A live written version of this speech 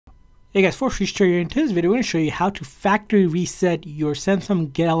Hey guys, for sure here in today's video, we're going to show you how to factory reset your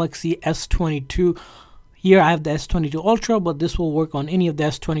Samsung Galaxy S22. Here I have the S22 Ultra, but this will work on any of the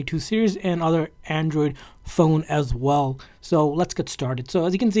S22 series and other Android phone as well. So let's get started. So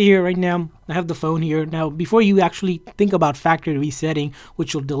as you can see here right now, I have the phone here. Now, before you actually think about factory resetting,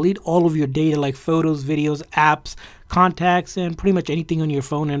 which will delete all of your data like photos, videos, apps, contacts, and pretty much anything on your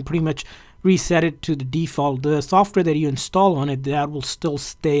phone, and pretty much reset it to the default, the software that you install on it, that will still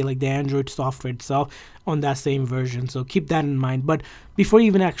stay like the Android software itself on that same version. So keep that in mind. But before you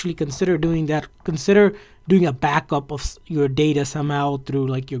even actually consider doing that, consider doing a backup of your data somehow through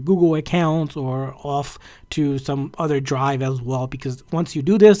like your Google accounts or off to some other drive as well, because once you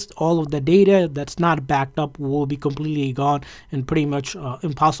do this, all of the data that's not backed up will be completely gone and pretty much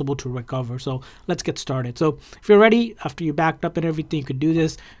impossible to recover. So let's get started. So if you're ready, after you backed up and everything, you could do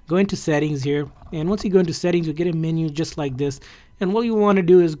this. Go into settings here, and once you go into settings, you get a menu just like this. And what you want to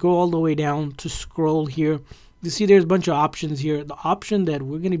do is go all the way down to scroll here. You see there's a bunch of options here. The option that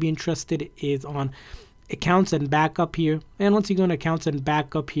we're going to be interested is on accounts and backup here. And once you go into accounts and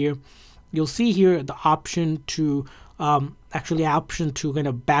backup here, you'll see here the option to kind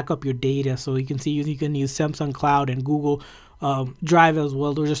of back up your data. So you can see you can use Samsung Cloud and Google Drive as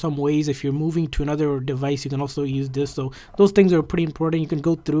well. Those are some ways. If you're moving to another device, you can also use this. So those things are pretty important. You can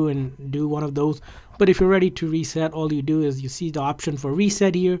go through and do one of those. But if you're ready to reset, all you do is you see the option for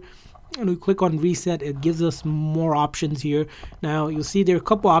reset here, and we click on reset. It gives us more options here. Now you'll see there are a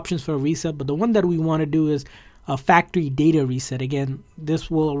couple options for reset, but the one that we want to do is a factory data reset. Again,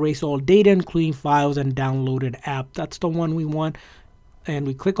 this will erase all data, including files and downloaded app. That's the one we want, and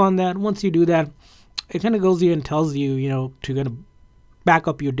we click on that. Once you do that, it kind of goes here and tells you, to kind of back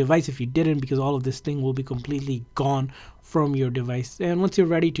up your device if you didn't, because all of this thing will be completely gone from your device. And once you're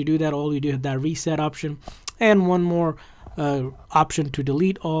ready to do that, all you do is that reset option and one more option to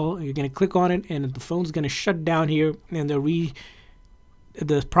delete all. You're going to click on it, and the phone's going to shut down here, and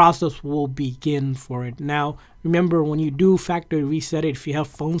the process will begin for it. Now remember, when you do factory reset it, if you have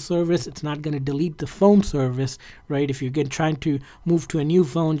phone service, it's not going to delete the phone service, right? If you're trying to move to a new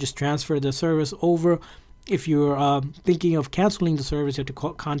phone, just transfer the service over. If you're thinking of canceling the service, you have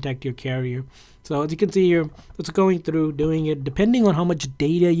to contact your carrier. So as you can see here, it's going through doing it. Depending on how much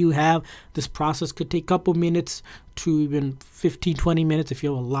data you have, this process could take a couple minutes to even 15-20 minutes if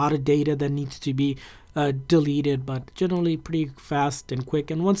you have a lot of data that needs to be deleted, but generally pretty fast and quick.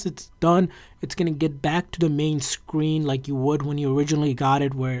 And once it's done, it's going to get back to the main screen like you would when you originally got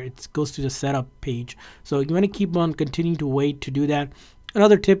it, where it goes to the setup page. So you want to keep on continuing to wait to do that.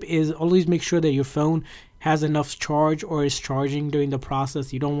 Another tip is always make sure that your phone has enough charge or is charging during the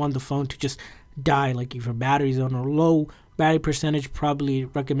process. You don't want the phone to just die. Like if your battery's on a low battery percentage, probably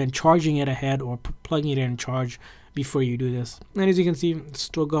recommend charging it ahead or plugging it in charge before you do this. And as you can see, it's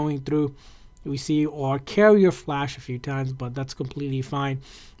still going through. We see our carrier flash a few times, but that's completely fine.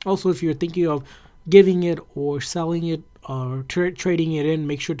 Also, if you're thinking of giving it or selling it or trading it in,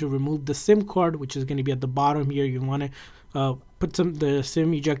 make sure to remove the SIM card, which is going to be at the bottom here. You want to put the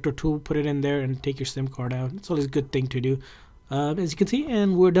SIM ejector tool, put it in there, and take your SIM card out. It's always a good thing to do. As you can see,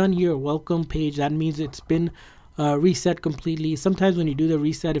 and we're done here. Welcome page. That means it's been reset completely. Sometimes when you do the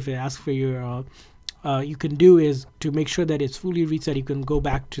reset, if it asks for your you can do is to make sure that it's fully reset. You can go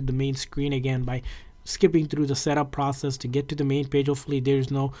back to the main screen again by skipping through the setup process to get to the main page. Hopefully there's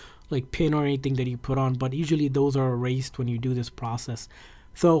no like pin or anything that you put on, but usually those are erased when you do this process.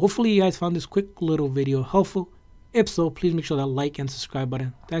 So hopefully you guys found this quick little video helpful. If so, please make sure that like and subscribe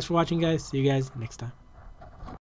button. Thanks for watching, guys. See you guys next time.